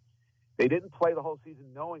for him. They didn't play the whole season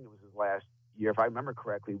knowing it was his last year. If I remember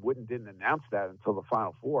correctly, Wooden didn't announce that until the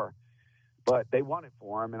Final Four, but they won it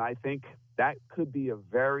for him. And I think that could be a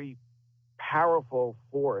very powerful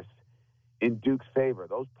force in Duke's favor.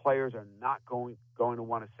 Those players are not going to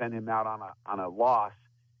want to send him out on a loss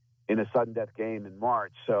in a sudden death game in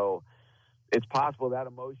March. So it's possible that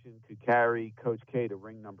emotion could carry Coach K to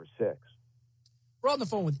ring number 6. We're on the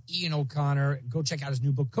phone with Ian O'Connor. Go check out his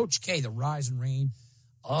new book, Coach K, The Rise and Reign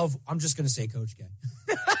of, I'm just going to say Coach K.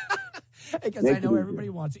 Because I know everybody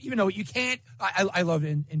wants it. Even though you can't, I love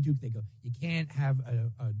it in Duke, they go, you can't have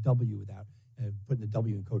a W without putting the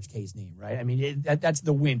W in Coach K's name, right? I mean, that's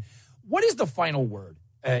the win. What is the final word?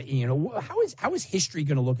 How is history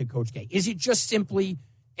going to look at Coach K? Is it just simply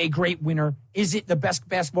a great winner? Is it the best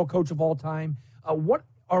basketball coach of all time? What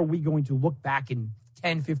are we going to look back in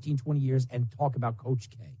 10, 15, 20 years and talk about Coach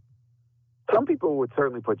K? Some people would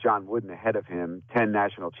certainly put John Wooden ahead of him, 10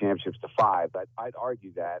 national championships to 5. But I'd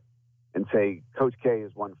argue that and say Coach K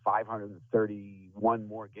has won 531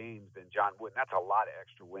 more games than John Wooden. That's a lot of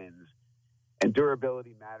extra wins. And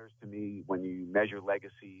durability matters to me when you measure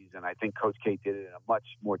legacies, and I think Coach K did it in a much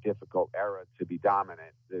more difficult era to be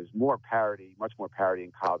dominant. There's more parity, much more parity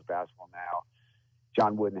in college basketball now.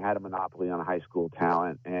 John Wooden had a monopoly on high school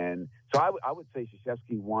talent. And so I would say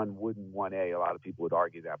Krzyzewski won, Wooden 1A. A lot of people would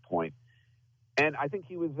argue that point. And I think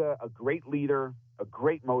he was a great leader, a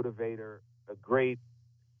great motivator, a great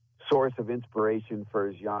source of inspiration for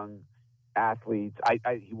his young athletes.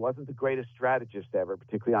 He wasn't the greatest strategist ever,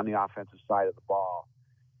 particularly on the offensive side of the ball.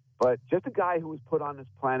 But just a guy who was put on this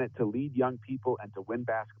planet to lead young people and to win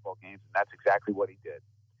basketball games, and that's exactly what he did.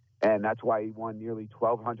 And that's why he won nearly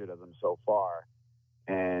 1,200 of them so far,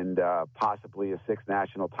 and possibly a 6th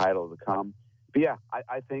national title to come. But yeah,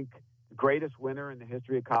 I think the greatest winner in the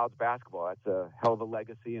history of college basketball. That's a hell of a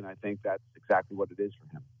legacy, and I think that's exactly what it is for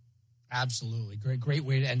him. Absolutely. Great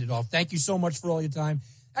way to end it off. Thank you so much for all your time.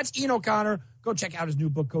 That's Ian O'Connor. Go check out his new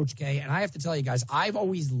book, Coach K. And I have to tell you guys, I've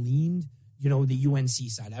always leaned, the UNC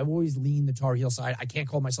side. I've always leaned the Tar Heel side. I can't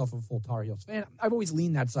call myself a full Tar Heels fan. I've always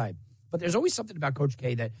leaned that side. But there's always something about Coach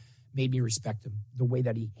K that made me respect him, the way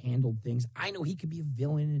that he handled things. I know he could be a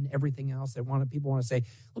villain and everything else. People want to say,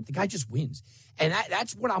 look, the guy just wins. And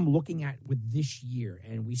that's what I'm looking at with this year.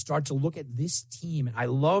 And we start to look at this team. And I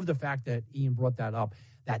love the fact that Ian brought that up,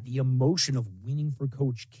 that the emotion of winning for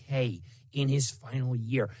Coach K in his final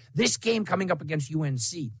year. This game coming up against UNC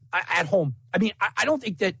at home, I don't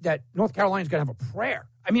think that North Carolina's going to have a prayer.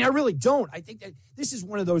 I really don't. I think that this is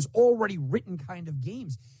one of those already written kind of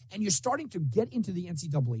games. And you're starting to get into the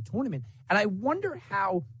NCAA tournament. And I wonder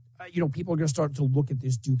how, people are going to start to look at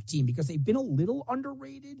this Duke team because they've been a little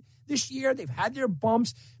underrated this year. They've had their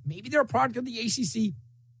bumps. Maybe they're a product of the ACC.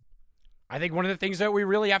 I think one of the things that we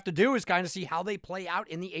really have to do is kind of see how they play out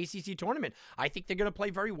in the ACC tournament. I think they're going to play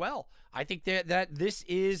very well. I think that this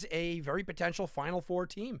is a very potential Final Four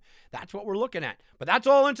team. That's what we're looking at. But that's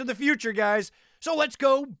all into the future, guys. So let's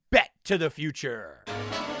go bet to the future.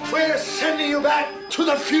 We're sending you back to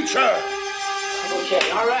the future.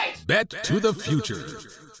 Okay, all right. Bet to the future.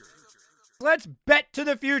 Let's bet to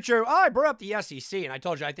the future. I brought up the SEC, and I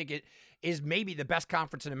told you I think it is maybe the best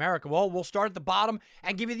conference in America. Well, we'll start at the bottom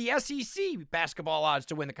and give you the SEC basketball odds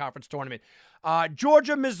to win the conference tournament.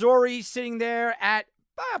 Georgia, Missouri sitting there at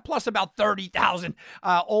plus about 30,000.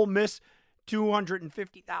 Ole Miss,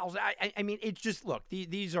 250,000. It's just, look,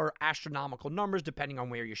 these are astronomical numbers depending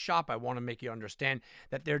on where you shop. I want to make you understand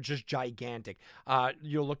that they're just gigantic.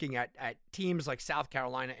 You're looking at teams like South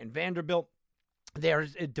Carolina and Vanderbilt.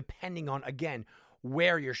 There's, depending on, again,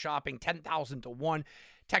 where you're shopping, 10,000 to 1.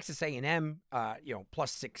 Texas A&M,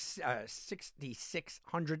 plus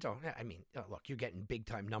 6,600. So, look, you're getting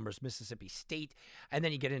big-time numbers. Mississippi State, and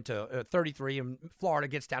then you get into 33, and Florida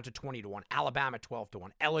gets down to 20 to 1. Alabama, 12 to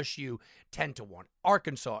 1. LSU, 10 to 1.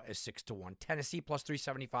 Arkansas is 6 to 1. Tennessee, plus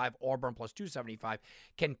 375. Auburn, plus 275.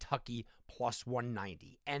 Kentucky, plus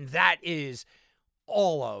 190. And that is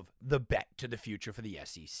all of the bet to the future for the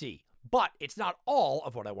SEC. But it's not all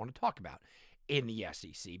of what I want to talk about in the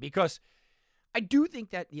SEC, because I do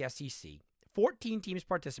think that the SEC, 14 teams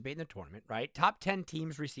participate in the tournament, right? Top 10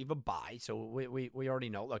 teams receive a bye, so we already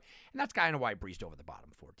know. Look, and that's kind of why I breezed over the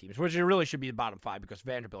bottom 4 teams, which it really should be the bottom 5 because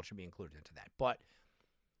Vanderbilt should be included into that. But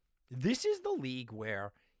this is the league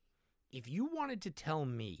where if you wanted to tell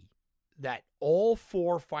me that all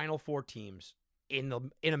 4 Final Four teams in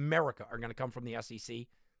America are going to come from the SEC,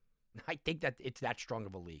 I think that it's that strong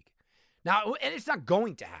of a league. Now, and it's not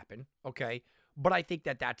going to happen, okay? But I think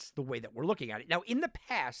that that's the way that we're looking at it. Now, in the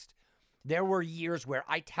past, there were years where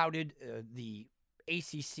I touted the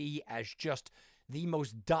ACC as just the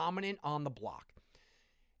most dominant on the block.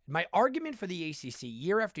 My argument for the ACC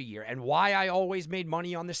year after year, and why I always made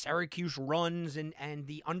money on the Syracuse runs and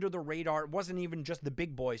the under the radar, it wasn't even just the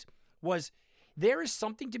big boys, was there is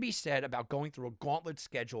something to be said about going through a gauntlet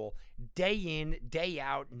schedule, day in, day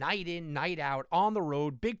out, night in, night out, on the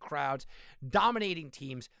road, big crowds, dominating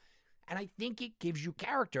teams. And I think it gives you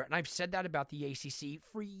character. And I've said that about the ACC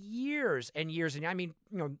for years and years. And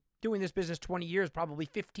doing this business 20 years, probably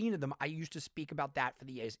 15 of them, I used to speak about that for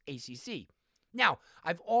the ACC. Now,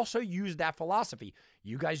 I've also used that philosophy.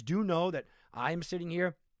 You guys do know that I am sitting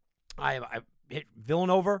here. I hit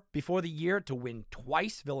Villanova before the year to win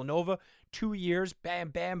twice. Villanova, 2 years, bam,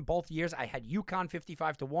 bam, both years. I had UConn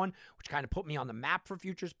 55-1, which kind of put me on the map for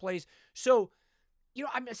futures plays. So,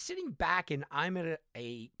 I'm sitting back and I'm in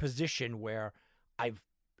a position where I've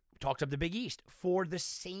talked up the Big East for the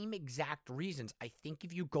same exact reasons. I think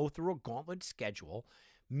if you go through a gauntlet schedule,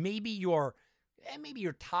 maybe your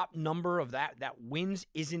top number of that wins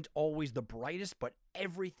isn't always the brightest, but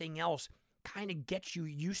everything else kind of gets you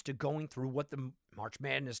used to going through what the March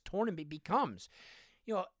Madness tournament becomes.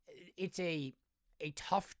 It's a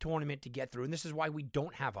tough tournament to get through, and this is why we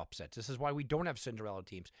don't have upsets. This is why we don't have Cinderella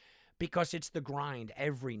teams, because it's the grind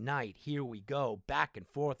every night. Here we go, back and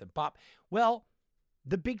forth and pop. Well,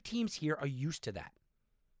 the big teams here are used to that.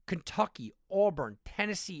 Kentucky, Auburn,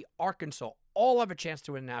 Tennessee, Arkansas all have a chance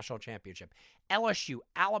to win a national championship. LSU,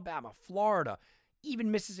 Alabama, Florida, even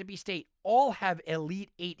Mississippi State all have Elite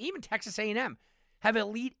Eight. Even Texas A&M have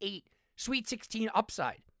Elite Eight, Sweet 16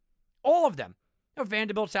 upside. All of them.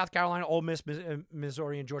 Vanderbilt, South Carolina, Ole Miss,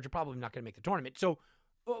 Missouri, and Georgia probably not going to make the tournament. So,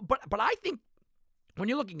 but I think when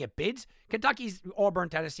you're looking at bids, Kentucky's, Auburn,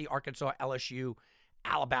 Tennessee, Arkansas, LSU,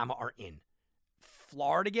 Alabama are in.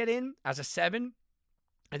 Florida get in as a 7?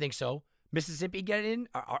 I think so. Mississippi get in?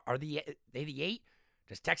 Are they the 8?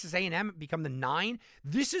 Does Texas A&M become the 9?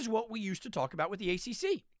 This is what we used to talk about with the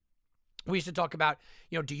ACC. We used to talk about,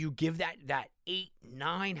 do you give that 8,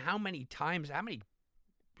 9? How many times,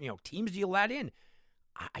 teams do you let in?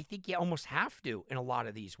 I think you almost have to in a lot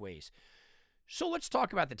of these ways. So let's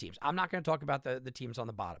talk about the teams. I'm not going to talk about the teams on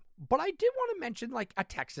the bottom, but I did want to mention like a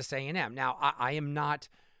Texas A&M. Now, I am not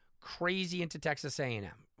crazy into Texas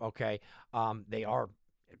A&M, okay? They are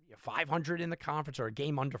 500 in the conference, or a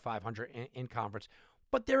game under 500 in conference,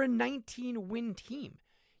 but they're a 19-win team.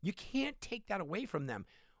 You can't take that away from them.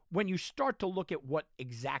 When you start to look at what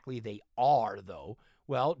exactly they are, though,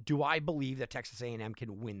 well, do I believe that Texas A&M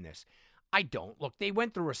can win this? I don't. Look, they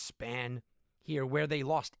went through a span here where they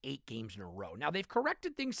lost 8 games in a row. Now, they've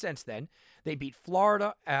corrected things since then. They beat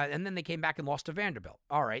Florida, and then they came back and lost to Vanderbilt.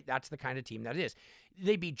 All right, that's the kind of team that is.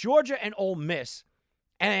 They beat Georgia and Ole Miss,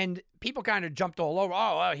 and people kind of jumped all over.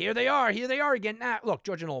 Oh, here they are again. Nah, look,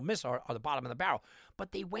 Georgia and Ole Miss are the bottom of the barrel.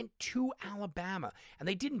 But they went to Alabama, and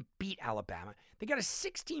they didn't beat Alabama. They got a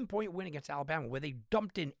 16-point win against Alabama where they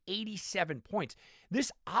dumped in 87 points.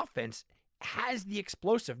 This offense has the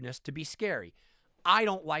explosiveness to be scary. I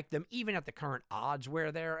don't like them, even at the current odds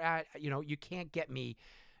where they're at. You can't get me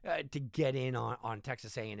to get in on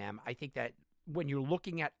Texas A&M. I think that when you're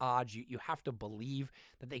looking at odds, you have to believe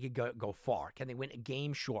that they could go far. Can they win a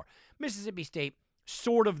game? Sure. Mississippi State,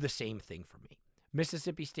 sort of the same thing for me.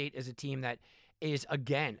 Mississippi State is a team that is,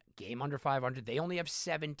 again, game under 500. They only have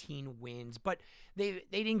 17 wins, but they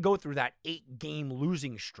didn't go through that 8-game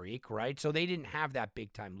losing streak, right? So they didn't have that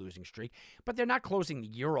big-time losing streak, but they're not closing the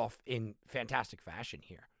year off in fantastic fashion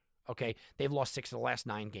here, okay? They've lost 6 of the last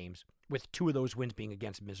 9 games, with 2 of those wins being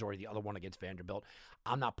against Missouri, the other one against Vanderbilt.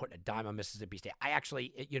 I'm not putting a dime on Mississippi State. I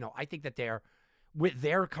actually, I think that they're, with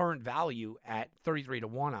their current value at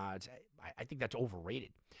 33-1 odds, I think that's overrated.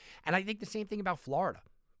 And I think the same thing about Florida.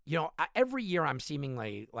 Every year I'm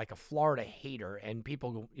seemingly like a Florida hater, and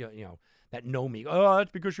people, that know me, oh,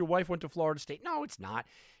 that's because your wife went to Florida State. No, it's not.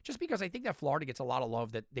 Just because I think that Florida gets a lot of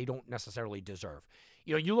love that they don't necessarily deserve.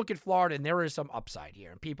 You look at Florida, and there is some upside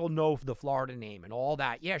here, and people know the Florida name and all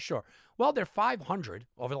that. Yeah, sure. Well, they're 500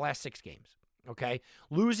 over the last 6 games, okay?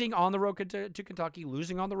 Losing on the road to Kentucky,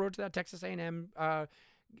 losing on the road to that Texas A&M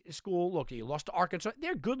school. Look, you lost to Arkansas.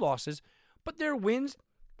 They're good losses, but their wins,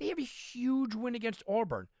 they have a huge win against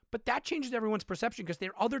Auburn. But that changes everyone's perception because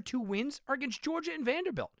their other 2 wins are against Georgia and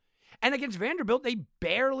Vanderbilt. And against Vanderbilt, they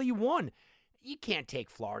barely won. You can't take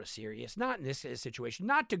Florida serious, not in this situation.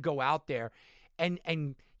 Not to go out there and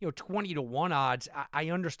 20-1 odds. I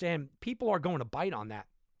understand people are going to bite on that,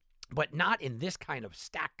 but not in this kind of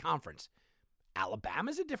stacked conference.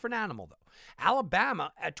 Alabama's a different animal, though.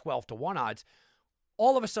 Alabama at 12-1 odds.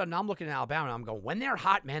 All of a sudden, I'm looking at Alabama, and I'm going, when they're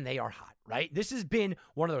hot, man, they are hot, right? This has been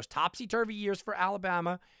one of those topsy-turvy years for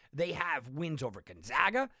Alabama. They have wins over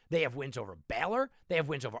Gonzaga. They have wins over Baylor. They have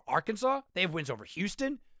wins over Arkansas. They have wins over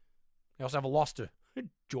Houston. They also have a loss to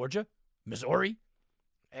Georgia, Missouri.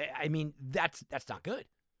 I mean, that's not good,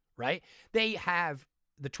 right? They have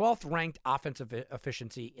the 12th ranked offensive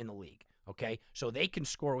efficiency in the league, okay? So they can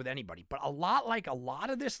score with anybody. But a lot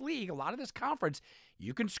of this league, a lot of this conference,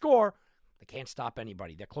 you can score. They can't stop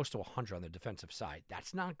anybody. They're close to 100 on the defensive side.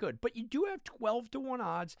 That's not good. But you do have 12-1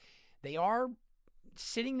 odds. They are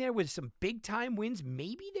sitting there with some big-time wins.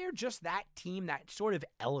 Maybe they're just that team that sort of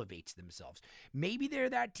elevates themselves. Maybe they're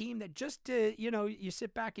that team that just, you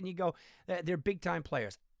sit back and you go, they're big-time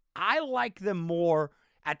players. I like them more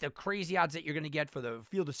at the crazy odds that you're going to get for the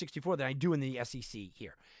field of 64 than I do in the SEC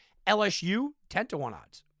here. LSU, 10-1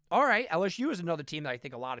 odds. All right, LSU is another team that I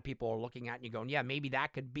think a lot of people are looking at and you're going, yeah, maybe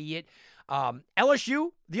that could be it. LSU,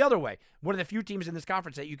 the other way, one of the few teams in this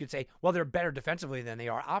conference that you could say, well, they're better defensively than they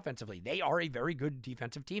are offensively. They are a very good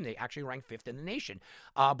defensive team. They actually rank 5th in the nation.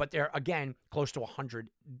 But they're, again, close to 100,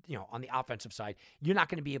 on the offensive side. You're not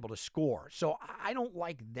going to be able to score. So I don't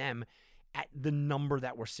like them at the number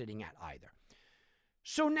that we're sitting at either.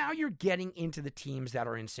 So now you're getting into the teams that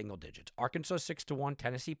are in single digits. Arkansas 6-1,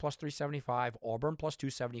 Tennessee plus 375, Auburn plus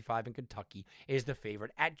 275, and Kentucky is the favorite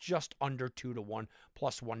at just under 2-1,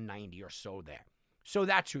 plus 190 or so there. So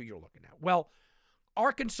that's who you're looking at. Well,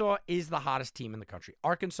 Arkansas is the hottest team in the country.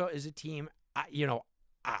 Arkansas is a team,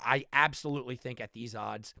 I absolutely think at these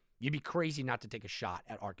odds, you'd be crazy not to take a shot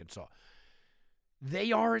at Arkansas.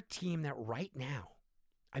 They are a team that right now,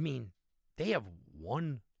 they have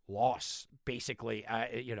one loss, basically,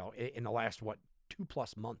 in the last,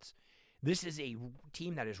 2+ months. This is a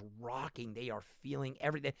team that is rocking. They are feeling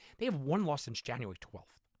everything. They have one loss since January 12th,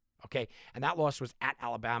 okay? And that loss was at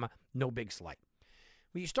Alabama, no big slight.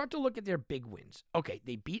 When you start to look at their big wins, okay,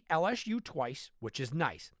 they beat LSU twice, which is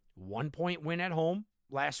nice. 1-point win at home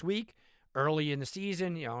last week, early in the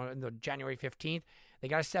season, in the January 15th. They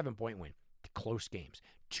got a 7-point win. Close games.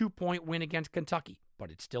 2-point win against Kentucky,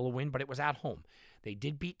 but it's still a win, but it was at home. They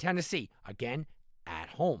did beat Tennessee, again, at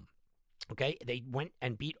home. Okay, they went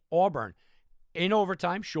and beat Auburn in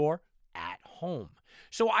overtime, sure, at home.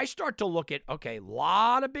 So I start to look at, okay, a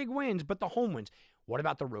lot of big wins, but the home wins. What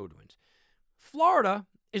about the road wins? Florida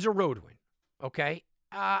is a road win, okay?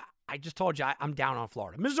 I just told you I'm down on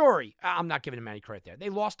Florida. Missouri, I'm not giving them any credit there. They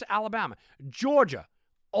lost to Alabama. Georgia,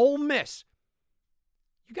 Ole Miss.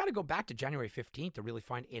 You got to go back to January 15th to really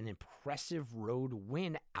find an impressive road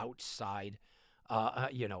win outside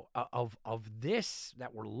of this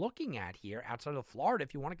that we're looking at here outside of Florida,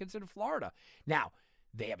 if you want to consider Florida. Now,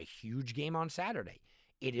 they have a huge game on Saturday.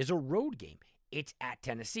 It is a road game. It's at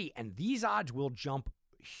Tennessee, and these odds will jump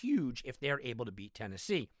huge if they're able to beat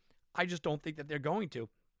Tennessee. I just don't think that they're going to.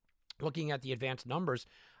 Looking at the advanced numbers,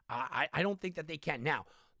 I don't think that they can. Now,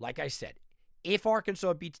 like I said, if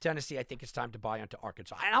Arkansas beats Tennessee, I think it's time to buy into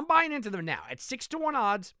Arkansas. And I'm buying into them now. At 6-1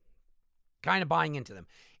 odds, kind of buying into them.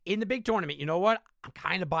 In the big tournament, you know what? I'm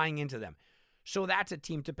kind of buying into them. So that's a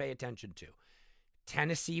team to pay attention to.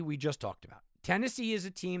 Tennessee, we just talked about. Tennessee is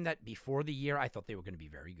a team that before the year, I thought they were going to be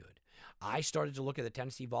very good. I started to look at the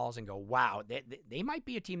Tennessee Vols and go, wow, they might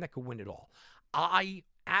be a team that could win it all. I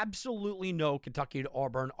absolutely know Kentucky and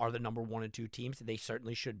Auburn are the number 1 and 2 teams. They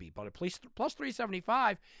certainly should be. But at plus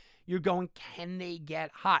 375, you're going, can they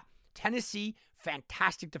get hot? Tennessee,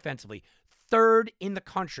 fantastic defensively. 3rd in the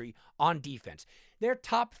country on defense. They're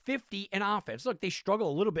top 50 in offense. Look, they struggle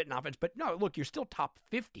a little bit in offense, but no, look, you're still top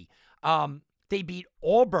 50. They beat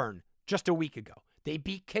Auburn just a week ago. They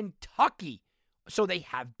beat Kentucky, so they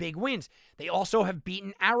have big wins. They also have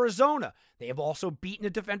beaten Arizona. They have also beaten a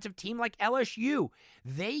defensive team like LSU.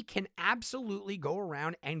 They can absolutely go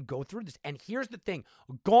around and go through this. And here's the thing.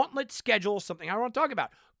 Gauntlet schedule is something I want to talk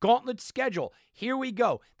about. Gauntlet schedule. Here we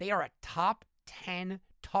go. They are a top 10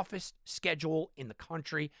 toughest schedule in the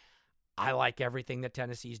country. I like everything that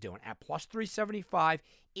Tennessee's doing. At plus 375,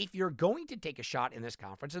 if you're going to take a shot in this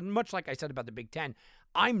conference, and much like I said about the Big Ten,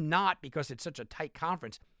 I'm not because it's such a tight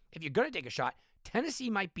conference. If you're going to take a shot, Tennessee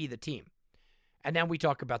might be the team. And then we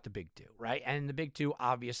talk about the Big Two, right? And the Big Two,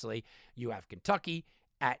 obviously, you have Kentucky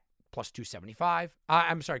at plus 275.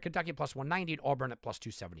 Kentucky plus 190 and Auburn at plus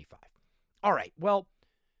 275. All right, well,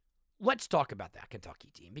 let's talk about that Kentucky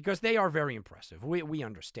team because they are very impressive. We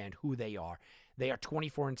understand who they are. They are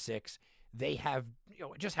 24-6. They have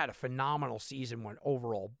just had a phenomenal season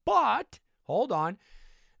overall. But, hold on,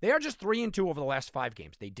 they are just 3-2 over the last 5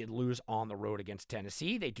 games. They did lose on the road against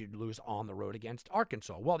Tennessee. They did lose on the road against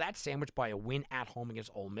Arkansas. Well, that's sandwiched by a win at home against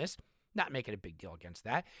Ole Miss. Not making a big deal against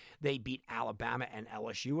that. They beat Alabama and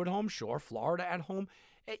LSU at home. Sure, Florida at home.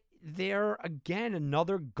 They're, again,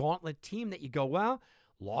 another gauntlet team that you go, well,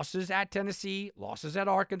 losses at Tennessee, losses at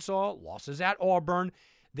Arkansas, losses at Auburn.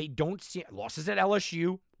 They don't see losses at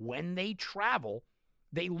LSU. When they travel,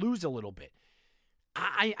 they lose a little bit.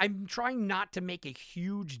 I'm trying not to make a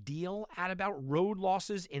huge deal out about road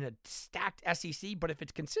losses in a stacked SEC, but if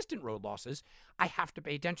it's consistent road losses, I have to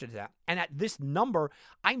pay attention to that. And at this number,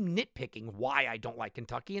 I'm nitpicking why I don't like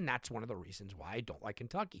Kentucky, and that's one of the reasons why I don't like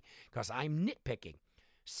Kentucky, because I'm nitpicking.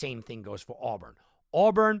 Same thing goes for Auburn.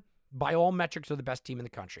 Auburn, by all metrics, are the best team in the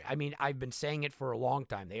country. I mean, I've been saying it for a long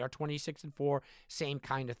time. They are 26-4, same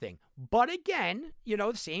kind of thing. But again,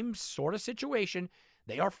 same sort of situation.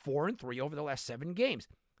 They are 4-3 over the last 7 games.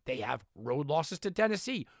 They have road losses to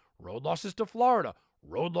Tennessee, road losses to Florida,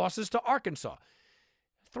 road losses to Arkansas.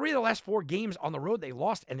 3 of the last 4 games on the road they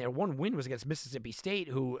lost, and their one win was against Mississippi State,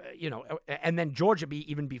 who, and then Georgia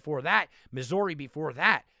even before that, Missouri before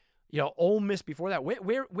that, Ole Miss before that.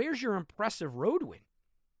 Where's your impressive road win?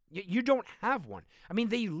 You don't have one. I mean,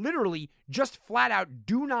 they literally just flat out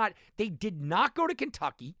they did not go to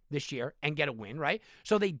Kentucky this year and get a win, right?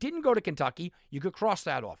 So they didn't go to Kentucky. You could cross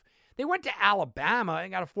that off. They went to Alabama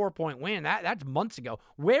and got a 4-point win. That's months ago.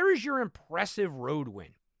 Where is your impressive road win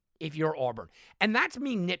if you're Auburn? And that's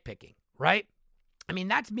me nitpicking, right? I mean,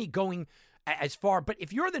 that's me going as far. But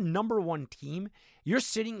if you're the number 1 team, you're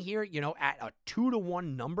sitting here, at a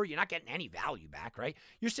 2-1 number. You're not getting any value back, right?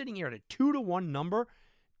 You're sitting here at a 2-1 number.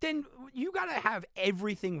 Then you got to have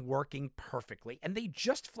everything working perfectly. And they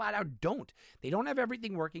just flat out don't. They don't have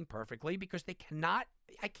everything working perfectly because I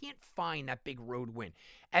can't find that big road win.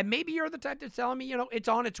 And maybe you're the type that's telling me, it's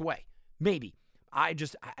on its way. Maybe. I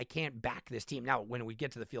can't back this team. Now, when we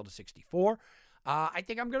get to the field of 64, I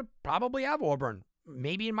think I'm going to probably have Auburn,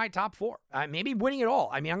 maybe in my top 4, maybe winning it all.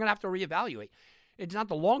 I mean, I'm going to have to reevaluate. It's not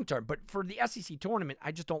the long term, but for the SEC tournament,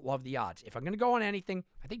 I just don't love the odds. If I'm going to go on anything,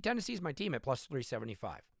 I think Tennessee's my team at plus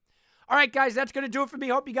 375. All right, guys, that's going to do it for me.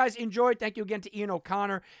 Hope you guys enjoyed. Thank you again to Ian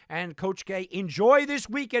O'Connor and Coach K. Enjoy this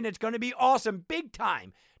weekend. It's going to be awesome. Big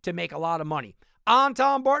time to make a lot of money. I'm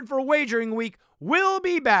Tom Barton for Wagering Week. We'll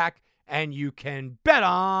be back, and you can bet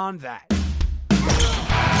on that.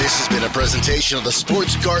 This has been a presentation of the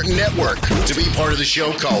Sports Garden Network. To be part of the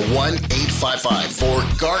show, call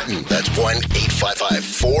 1-855-4-GARTEN. That's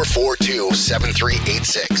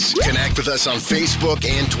 1-855-442-7386. Connect with us on Facebook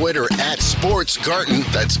and Twitter at Sports Garden.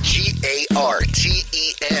 That's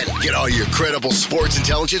GARTEN. Get all your credible sports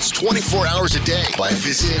intelligence 24 hours a day by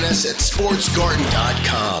visiting us at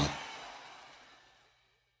sportsgarden.com.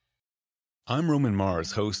 I'm Roman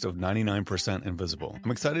Mars, host of 99% Invisible. I'm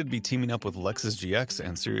excited to be teaming up with Lexus GX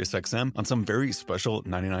and SiriusXM on some very special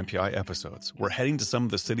 99PI episodes. We're heading to some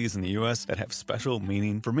of the cities in the U.S. that have special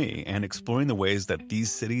meaning for me and exploring the ways that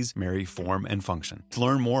these cities marry form and function. To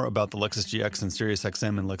learn more about the Lexus GX and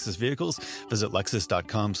SiriusXM and Lexus vehicles, visit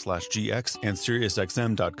lexus.com/GX and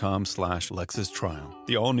SiriusXM.com/Lexus Trial.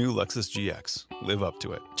 The all-new Lexus GX. Live up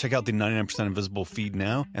to it. Check out the 99% Invisible feed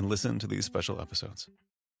now and listen to these special episodes.